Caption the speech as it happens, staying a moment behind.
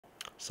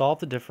Solve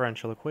the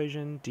differential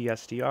equation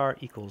ds/dr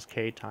equals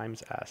k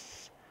times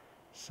s.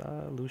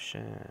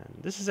 Solution.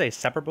 This is a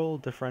separable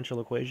differential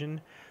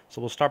equation,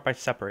 so we'll start by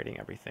separating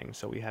everything.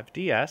 So we have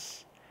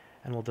ds,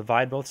 and we'll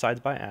divide both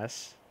sides by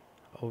s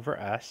over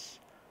s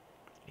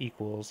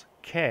equals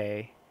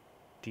k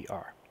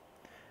dr.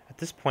 At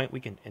this point, we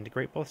can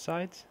integrate both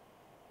sides.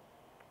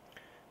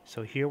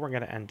 So here we're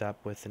going to end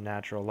up with the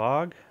natural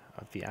log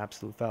of the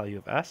absolute value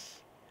of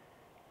s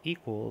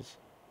equals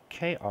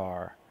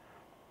kr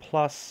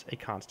plus a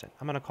constant.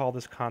 I'm going to call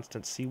this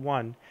constant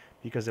C1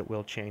 because it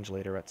will change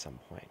later at some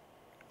point.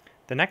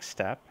 The next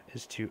step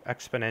is to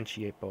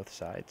exponentiate both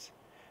sides.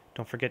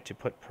 Don't forget to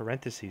put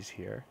parentheses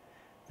here.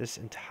 This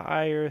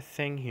entire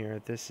thing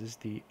here, this is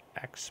the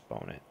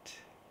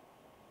exponent.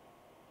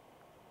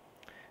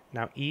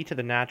 Now e to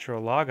the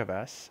natural log of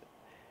s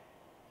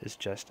is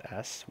just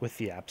s with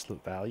the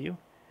absolute value,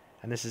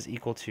 and this is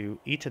equal to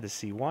e to the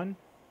C1,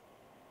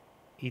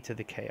 e to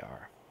the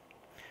kr.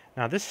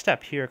 Now this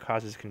step here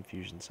causes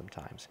confusion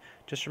sometimes.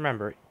 Just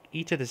remember,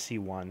 e to the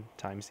C1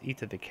 times e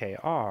to the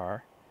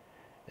kr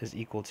is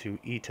equal to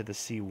e to the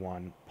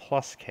C1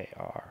 plus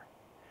kr.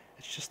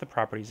 It's just the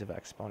properties of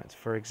exponents.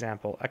 For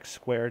example, x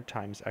squared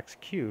times x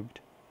cubed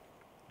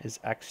is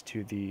x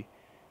to the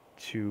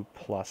 2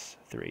 plus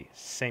 3.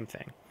 Same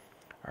thing.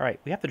 All right,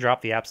 we have to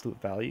drop the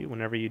absolute value.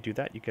 Whenever you do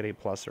that, you get a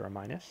plus or a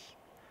minus.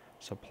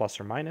 So plus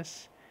or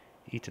minus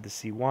e to the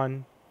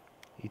C1,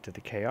 e to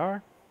the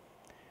kr.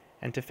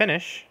 And to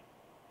finish,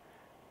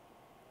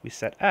 we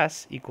set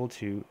s equal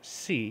to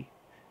c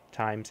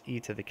times e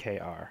to the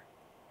kr,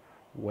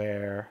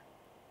 where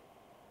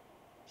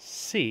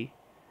c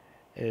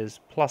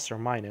is plus or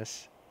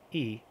minus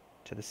e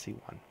to the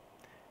c1.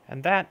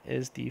 And that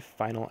is the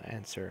final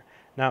answer.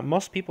 Now,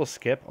 most people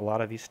skip a lot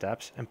of these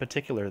steps. In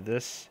particular,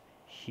 this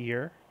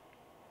here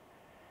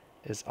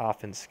is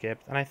often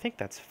skipped, and I think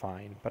that's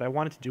fine, but I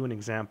wanted to do an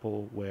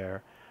example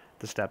where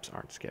the steps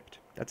aren't skipped.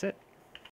 That's it.